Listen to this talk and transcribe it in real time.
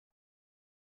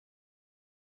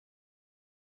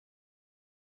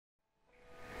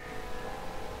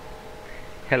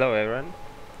Hello everyone.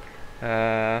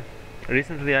 Uh,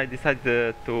 Recently I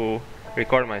decided to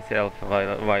record myself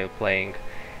while playing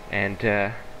and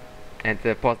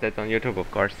post that on YouTube, of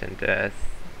course, and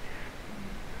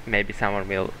maybe someone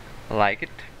will like it.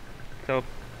 So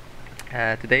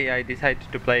today I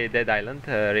decided to play Dead Island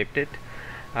Riptide.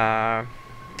 Uh,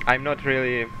 I'm not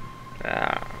really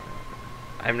uh,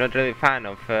 I'm not really fan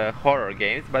of horror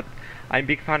games, but I'm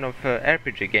big fan of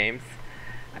RPG games,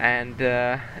 and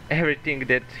everything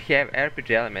that have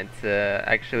RPG elements,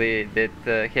 actually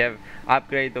that have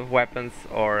upgrade of weapons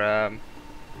or uh,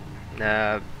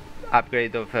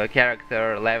 upgrade of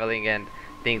character leveling and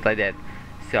things like that.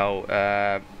 So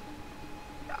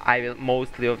I will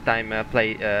mostly of time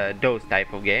play those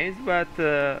type of games, but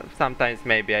sometimes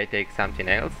maybe I take something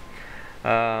else.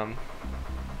 Um,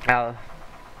 I'll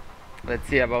Let's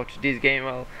see about this game.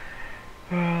 Well,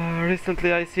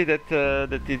 recently I see that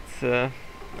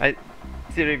I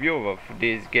see review of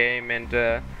this game,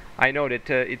 and I know that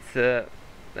uh,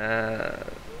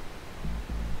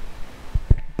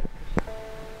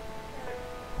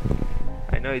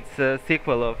 I know it's a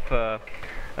sequel of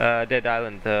Dead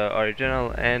Island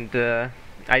original, and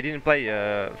I didn't play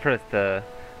first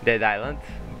Dead Island,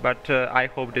 but I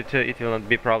hope that it will not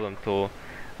be problem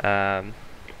um,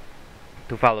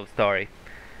 to follow story.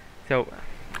 So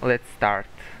let's start.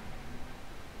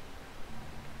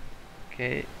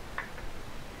 Okay.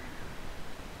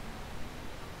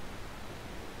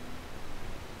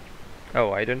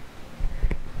 Oh, I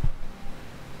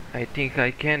think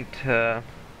I can't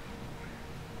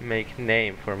make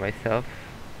name for myself.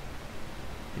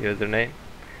 Username.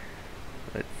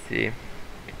 Let's see.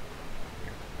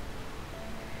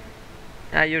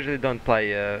 I usually don't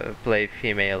play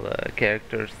female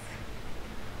characters.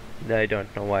 I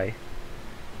don't know why.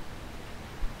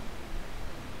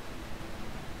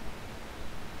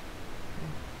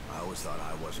 I always thought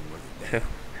I wasn't worth it.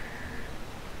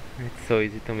 It's so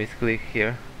easy to misclick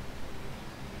here.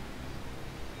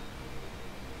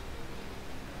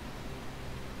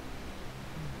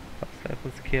 Fast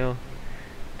weapon skill,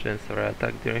 transfer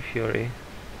attack during fury.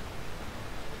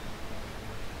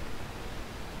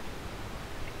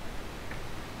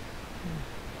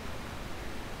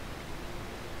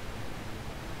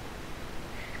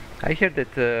 I heard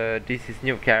that this is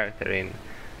new character in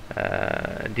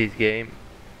this game,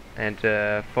 and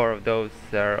 4 of those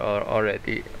are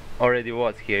already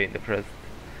was here in the first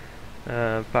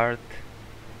part.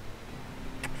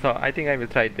 So I think I will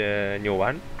try the new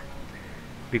one,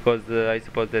 because I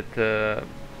suppose that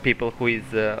people who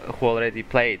already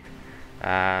played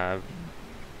Dead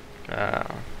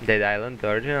Island the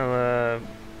original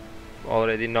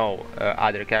already know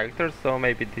other characters, so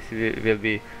maybe this will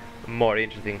be more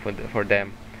interesting for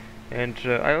them. And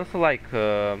I also like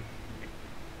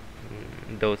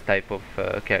those type of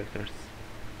characters.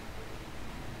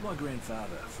 My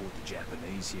grandfather fought the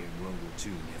Japanese here in World War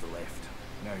II and never left.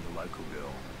 Married a local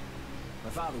girl. My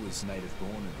father was native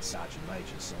born and a sergeant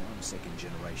major, so I'm second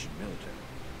generation military.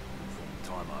 From the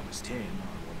time I was 10, I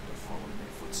wanted to follow in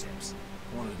their footsteps.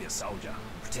 I wanted to be a soldier,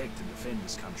 protect and defend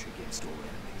this country against all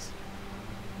enemies.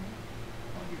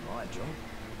 I did my job.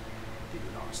 Did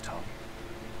what I was told.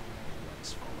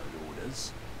 Always followed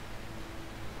orders.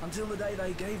 Until the day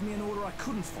they gave me an order I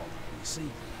couldn't follow. You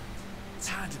see, it's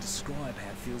hard to describe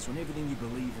how it feels when everything you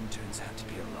believe in turns out to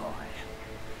be a lie.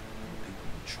 And the people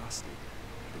you trusted,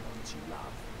 the ones you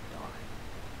love, die.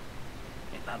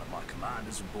 And none of my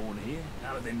commanders were born here.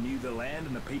 None of them knew the land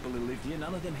and the people who lived here.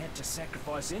 None of them had to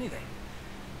sacrifice anything.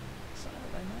 So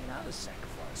they made others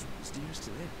sacrifice what was dearest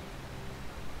to them.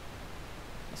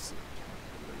 I still can't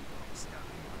believe I was the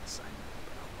only one saying that,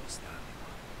 but I was the only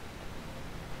one.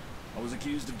 I was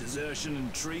accused of desertion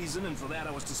and treason, and for that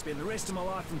I was to spend the rest of my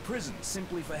life in prison,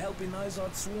 simply for helping those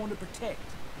I'd sworn to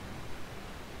protect.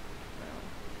 Well,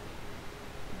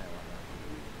 now I know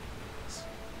who it is.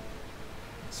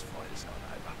 This fight is not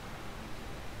over.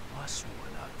 I swore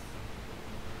an oath.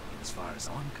 And as far as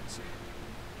I'm concerned,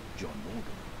 John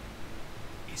Morgan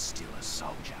is still a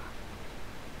soldier.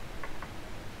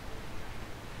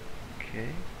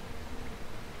 Okay.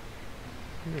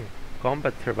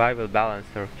 Combat, survival, balance,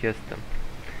 or custom.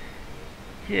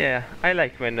 Yeah, I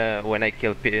like when I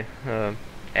kill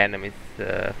enemies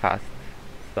fast.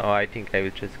 So I think I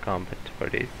will choose combat for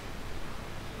this.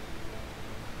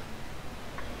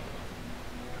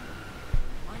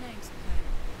 My name's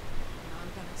Colonel, and I'm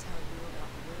gonna tell you about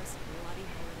the worst bloody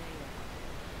holiday ever.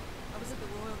 I was at the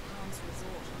Royal Palms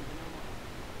Resort on Benoma,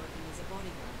 working as a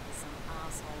bodyguard for some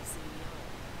asshole CEO.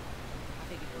 I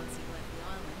figured once he left the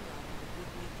island, I'd have a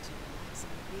good week to relax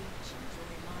on the beach,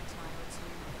 enjoy my time or two.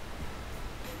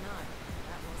 But no,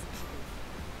 that wasn't true.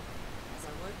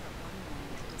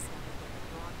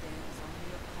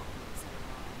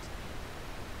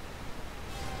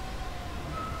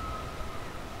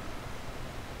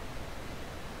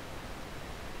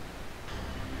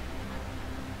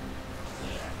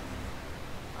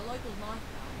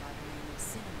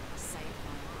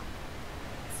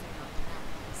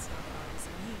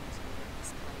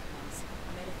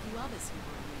 us who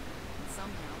were in, and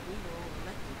somehow we were all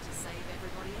elected to save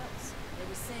everybody else. There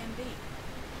was Sam B,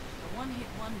 a one-hit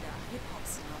wonder hip-hop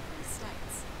star from the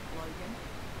States. Logan,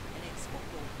 an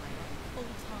ex-football player and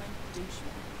full-time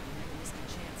douchebag who never missed a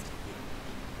chance to hit him.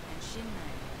 And Shin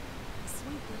Mei, a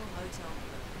sweet little hotel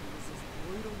clerk who was as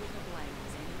brutal with a blade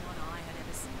as anyone I had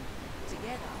ever seen.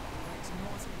 Together, we went to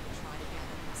Northwood to try to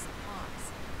gather more supplies.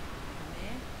 From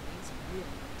there, things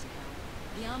really went to hell.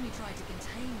 The army tried to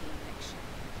contain the infection,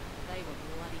 but they were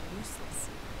bloody useless.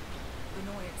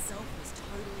 Hanoi itself was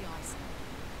totally isolated.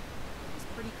 It was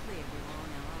pretty clear we were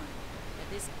on our own. At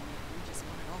this point, we just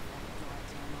wanted off that drive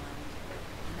down island.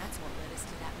 And that's what led us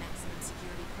to that maximum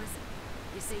security prison.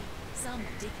 You see, some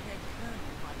dickhead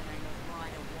colonel by the name of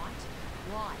Ryder White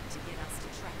lied to get us to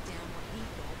track down what he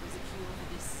thought was a cure for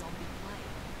this zombie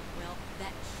plague. Well,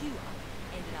 that cure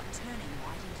ended up turning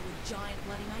White into a giant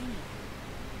bloody maniac.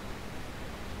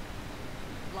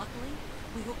 Luckily,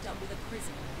 we hooked up with a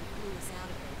prisoner who flew us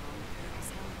out of there on the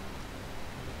colonel's helicopter.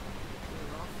 We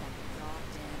were off that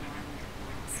goddamn island at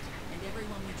last, and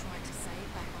everyone we tried to save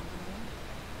back on the moon,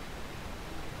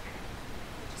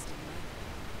 they just didn't make it.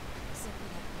 Except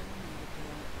for that little native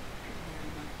girl,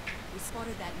 Mary Monk. We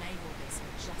spotted that naval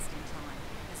vessel just in time,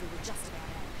 as we were just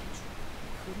about out of petrol.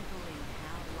 We couldn't believe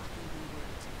how lucky we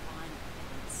were to find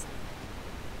her and save her.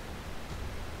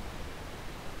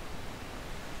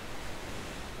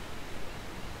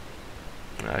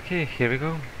 Okay, here we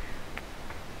go.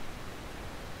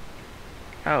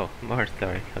 Oh, more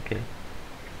story, okay.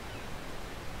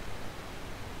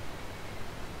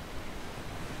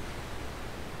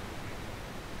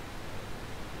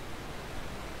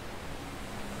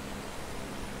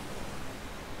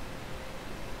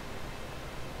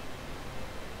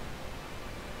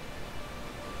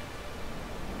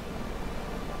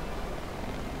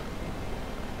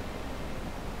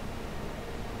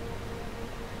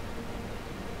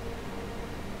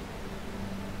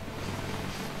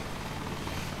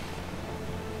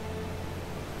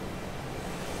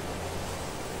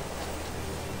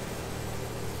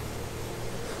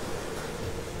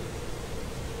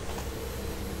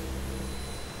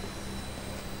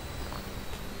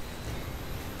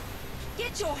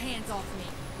 Get your hands off me!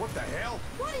 What the hell?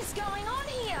 What is going on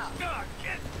here?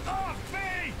 Get off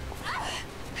me!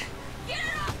 Get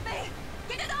it off me!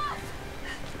 Get it off!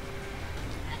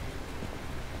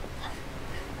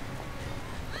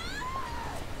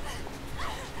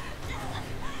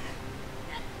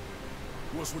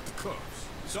 What's with the cuffs?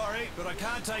 Sorry, but I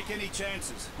can't take any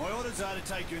chances. My orders are to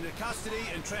take you into custody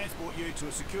and transport you to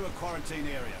a secure quarantine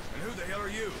area. And who the hell are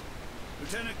you?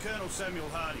 Lieutenant Colonel Samuel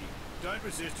Hardy. Don't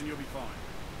resist and you'll be fine.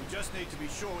 We just need to be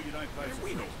sure you don't face a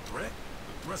We threat. no threat.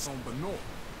 The threat's on Benoit.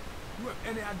 You have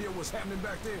any idea what's happening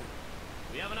back there?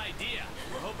 We have an idea.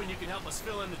 We're hoping you can help us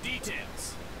fill in the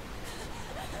details.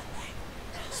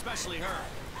 Especially her.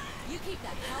 You keep the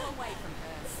hell away from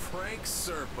her. Frank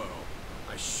Serpo.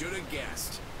 I should have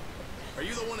guessed. Are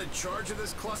you the one in charge of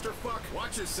this clusterfuck?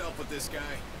 Watch yourself with this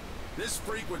guy. This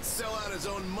freak would sell out his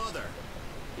own mother.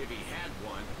 If he had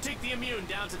one. Take the immune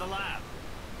down to the lab.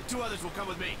 The two others will come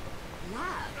with me.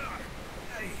 Lab?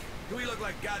 Hey, do we look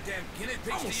like goddamn guinea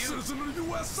pigs I'm a to you? citizen of the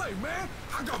USA, man.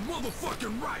 I got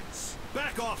motherfucking rights.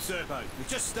 Back off, Serpo.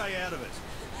 Just stay out of it.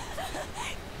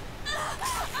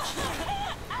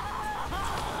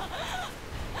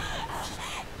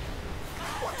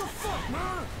 What the fuck,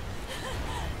 man?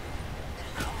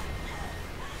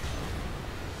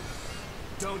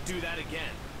 Don't do that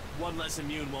again. One less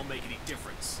immune won't make any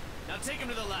difference. Now take him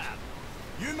to the lab.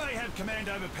 You may have command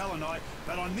over Palanite,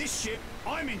 but on this ship,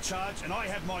 I'm in charge and I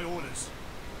have my orders.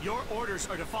 Your orders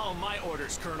are to follow my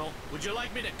orders, Colonel. Would you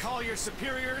like me to call your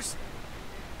superiors?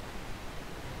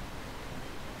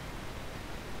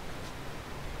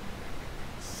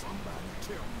 Somebody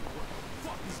tell me what the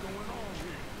fuck is going on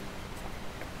here.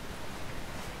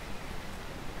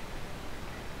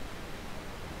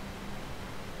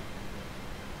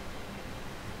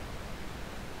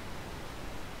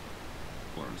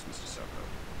 Mr. Serpo.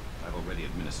 I've already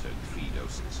administered 3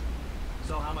 doses.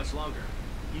 So how much longer?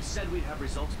 You said we'd have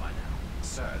results by now.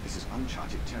 Sir, this is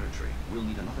uncharted territory. We'll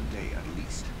need another day at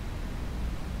least.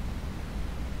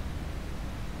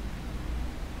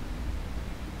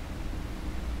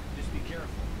 Just be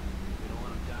careful. We don't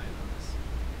want him dying on us.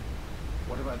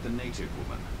 What about the native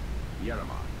woman,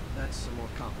 Yerima? That's a more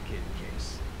complicated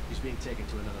case. He's being taken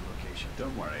to another location.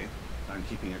 Don't worry. I'm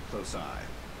keeping a close eye.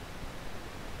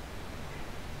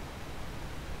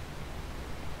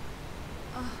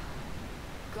 Oh,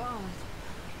 God.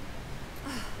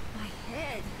 My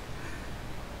head.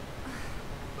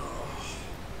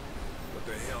 What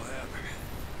the hell happened?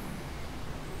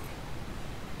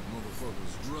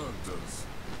 brothers drugged us.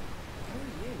 Who are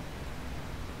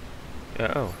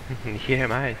you? Oh, here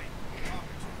am I. I'm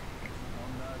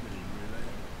nobody, really.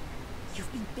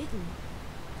 You've been bitten.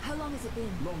 How long has it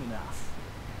been? Long enough.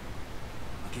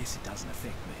 I guess it doesn't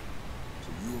affect me. So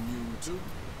you immune too?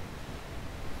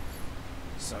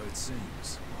 So it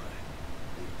seems.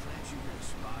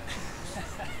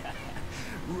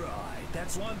 Right,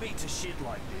 that's why I'm beat to shit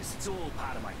like this. It's all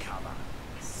part of my cover.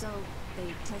 So,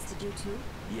 they tested you too?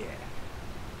 Yeah.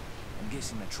 I'm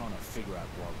guessing they're trying to figure out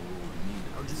why we're all immune to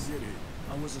How'd you this. get here?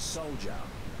 I was a soldier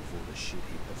before the shit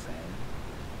hit the fan.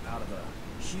 Part of a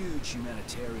huge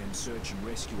humanitarian search and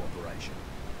rescue operation.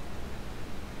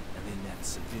 And then that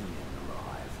civilian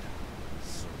arrived.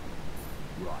 So,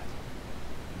 right.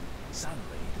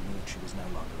 Suddenly, the military was no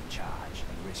longer in charge,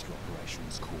 and the rescue operation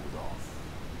was called off.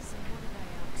 So what are they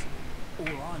up to?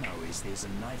 All I know is there's a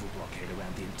naval blockade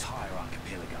around the entire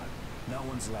archipelago. No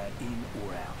one's allowed in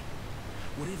or out.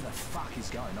 Whatever the fuck is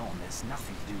going on, there's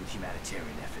nothing to do with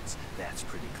humanitarian efforts. That's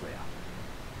pretty clear.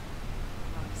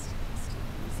 Christ, it's still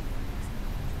easy for these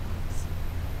drugs.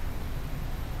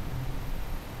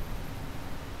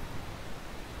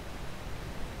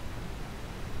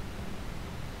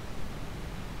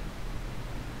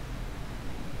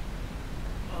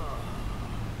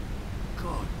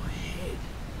 God, my head.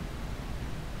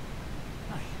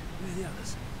 Hey, where are the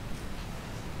others?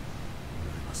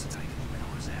 Really must have taken them when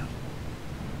I was out.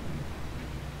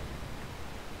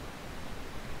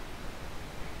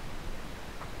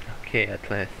 Okay, at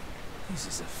last. This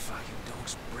is a fucking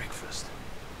dog's breakfast.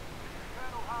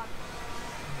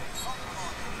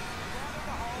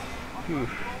 Phew.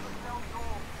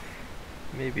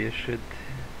 Maybe I should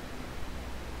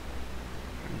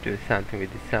do something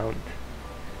with the sound.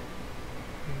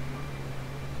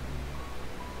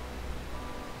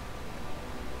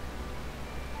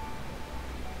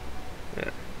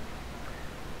 Yeah.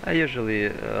 I usually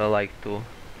like to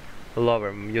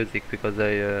lower music because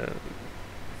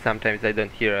sometimes I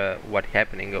don't hear what's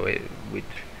happening with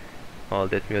all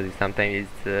that music. Sometimes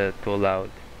it's too loud.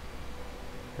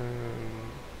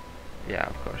 Yeah,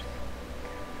 of course.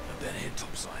 I better head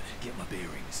topside, get my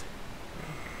bearings.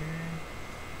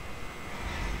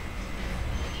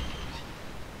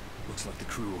 Looks like the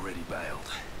crew already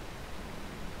bailed.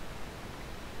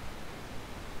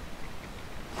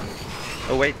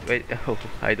 Oh wait. Oh,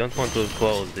 I don't want to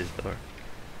close this door.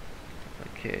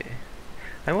 Okay.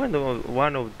 I'm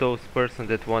one of those persons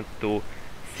that want to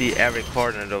see every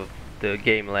corner of the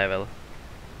game level.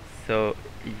 So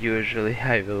usually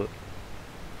I will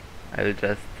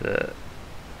just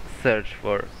search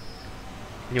for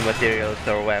new materials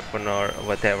or weapon or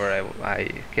whatever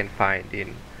I can find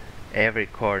in every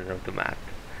corner of the map.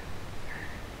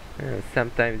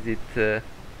 Sometimes it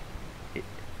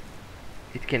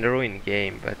can ruin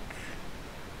game, but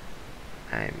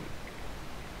I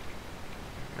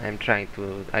will try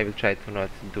to not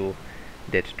do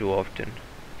that too often.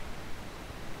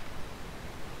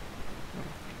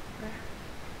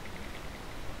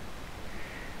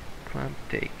 Clamp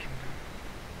taken.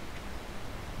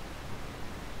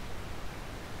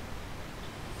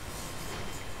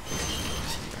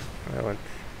 I want.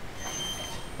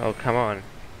 Oh, come on.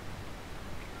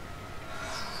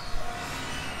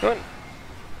 Come on.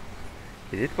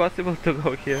 Is it possible to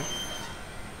go here?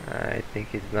 I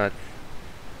think it's not.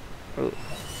 Oh.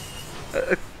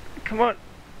 Come on.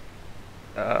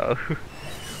 Oh.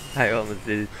 I almost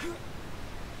did it.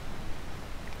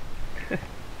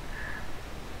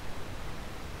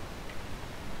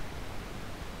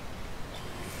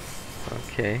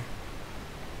 Okay.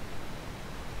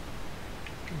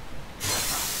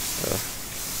 Oh.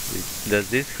 Does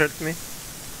this hurt me?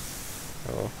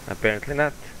 Oh, apparently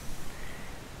not.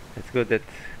 It's good that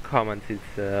command is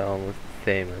almost the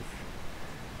same as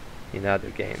in other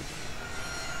games.